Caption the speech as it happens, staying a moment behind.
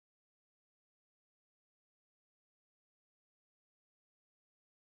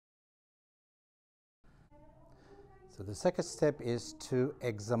So the second step is to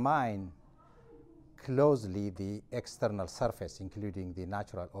examine closely the external surface, including the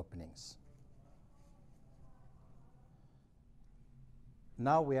natural openings.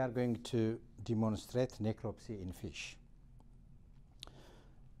 Now we are going to demonstrate necropsy in fish.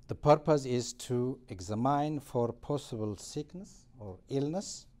 The purpose is to examine for possible sickness or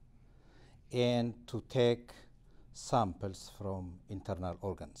illness and to take samples from internal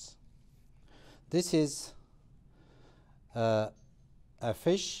organs. This is a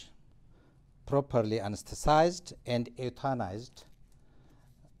fish properly anesthetized and euthanized.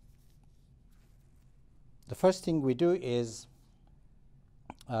 The first thing we do is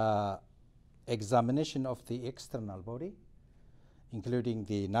examination of the external body, including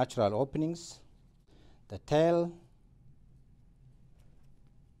the natural openings, the tail,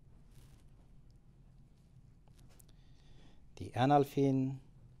 the anal fin,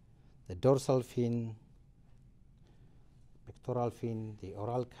 the dorsal fin, pectoral fin, the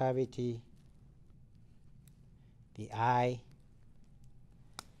oral cavity, the eye,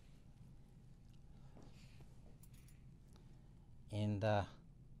 and the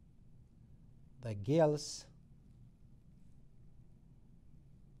gills.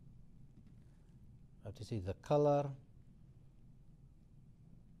 How to see the color,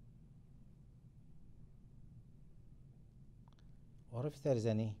 or if there is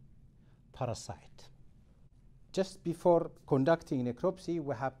any parasite. Just before conducting necropsy,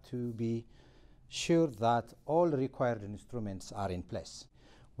 we have to be sure that all required instruments are in place.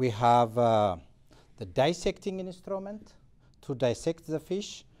 We have the dissecting instrument to dissect the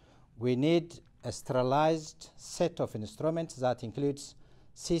fish. We need a sterilized set of instruments that includes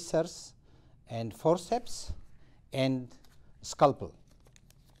scissors and forceps and scalpel,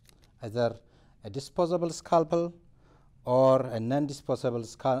 either a disposable scalpel or a non-disposable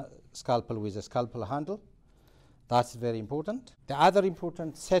scalpel with a scalpel handle. That's very important. The other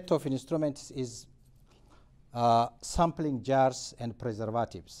important set of instruments is sampling jars and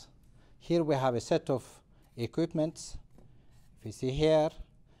preservatives. Here we have a set of equipment. If you see here,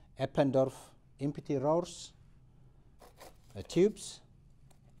 Eppendorf empty rows, tubes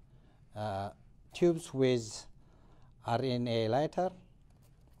with RNA lighter,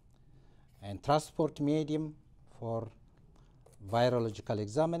 and transport medium for virological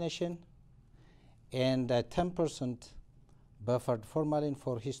examination, and 10% buffered formalin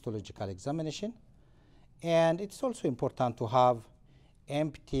for histological examination. And it's also important to have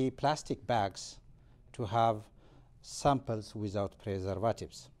empty plastic bags to have samples without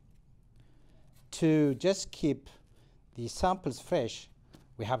preservatives. To just keep the samples fresh,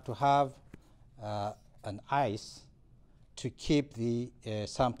 we have to have an ice to keep the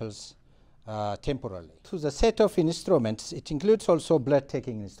samples temporarily. To the set of instruments, it includes also blood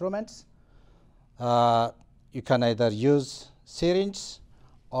taking instruments. You can either use syringes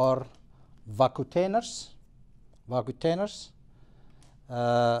or vacuumers.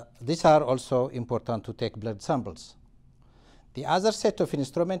 These are also important to take blood samples. The other set of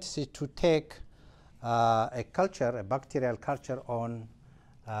instruments is to take a bacterial culture on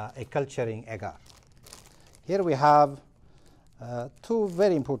a culturing agar. Here we have two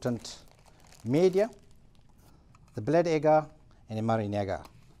very important media, the blood agar and a marine agar.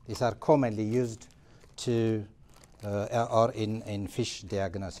 These are commonly used to or in fish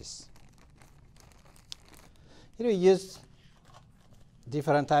diagnosis. Here we use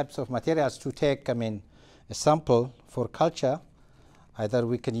different types of materials to take, a sample for culture. Either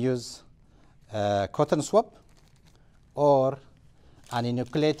we can use cotton swab or an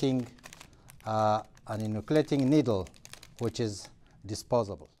inoculating needle, which is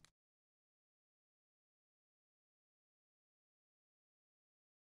disposable.